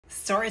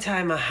Story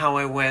time on how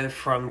I went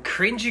from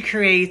cringy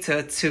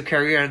creator to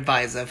career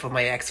advisor for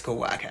my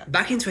ex-coworker.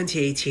 Back in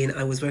 2018,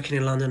 I was working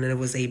in London and I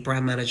was a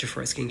brand manager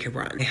for a skincare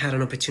brand. I had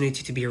an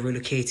opportunity to be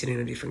relocated in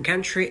a different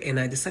country and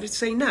I decided to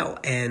say no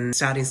and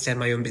start instead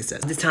my own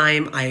business. At the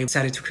time, I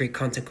started to create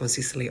content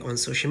consistently on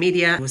social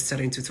media. I was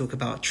starting to talk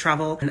about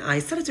travel and I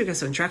started to get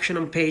some traction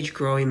on page,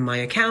 growing my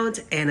account,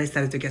 and I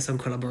started to get some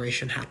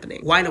collaboration happening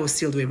while I was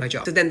still doing my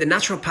job. So then the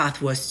natural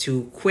path was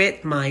to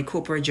quit my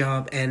corporate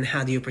job and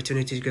had the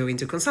opportunity to go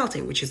into consulting,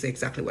 which is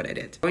exactly what I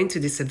did. Going to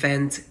this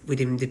event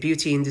within the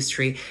beauty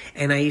industry,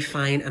 and I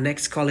find an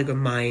ex-colleague of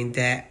mine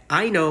that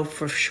I know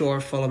for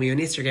sure follow me on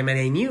Instagram, and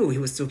I knew he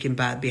was talking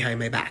bad behind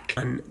my back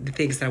on the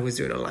things that I was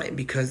doing online,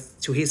 because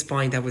to his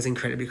point, that was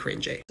incredibly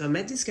cringy. So I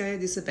met this guy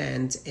at this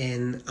event,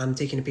 and I'm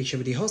taking a picture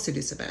with the host of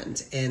this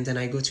event, and then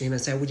I go to him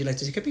and say, would you like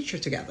to take a picture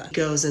together? He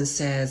goes and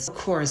says, of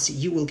course,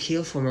 you will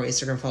kill for more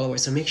Instagram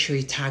followers, so make sure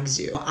he tags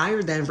you. I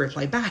then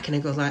reply back, and I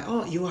go like,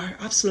 oh, you are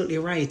absolutely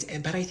right,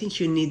 but I think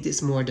you need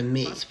this more than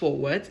me. Fast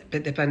forward,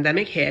 but the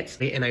pandemic hits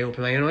and I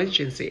open my own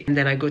agency. And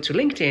then I go to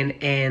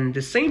LinkedIn and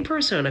the same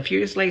person a few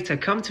years later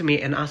come to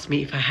me and ask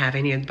me if I have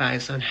any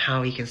advice on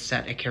how he can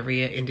start a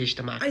career in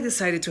digital marketing. I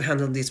decided to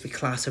handle this with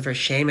class over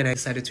shame and I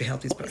decided to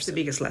help this person. What's the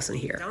biggest lesson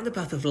here? Down the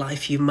path of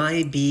life, you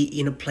might be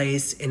in a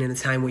place and in a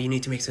time where you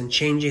need to make some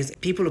changes.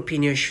 People's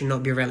opinions should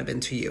not be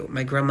relevant to you.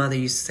 My grandmother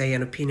used to say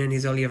an opinion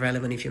is only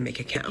relevant if you make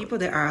it count. People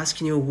that are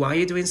asking you why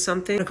you're doing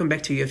something will come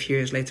back to you a few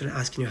years later and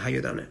asking you how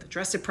you done it.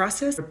 Address the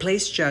process,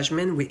 replace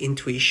judgment with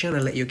intuition,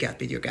 and let your gut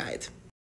be your guide.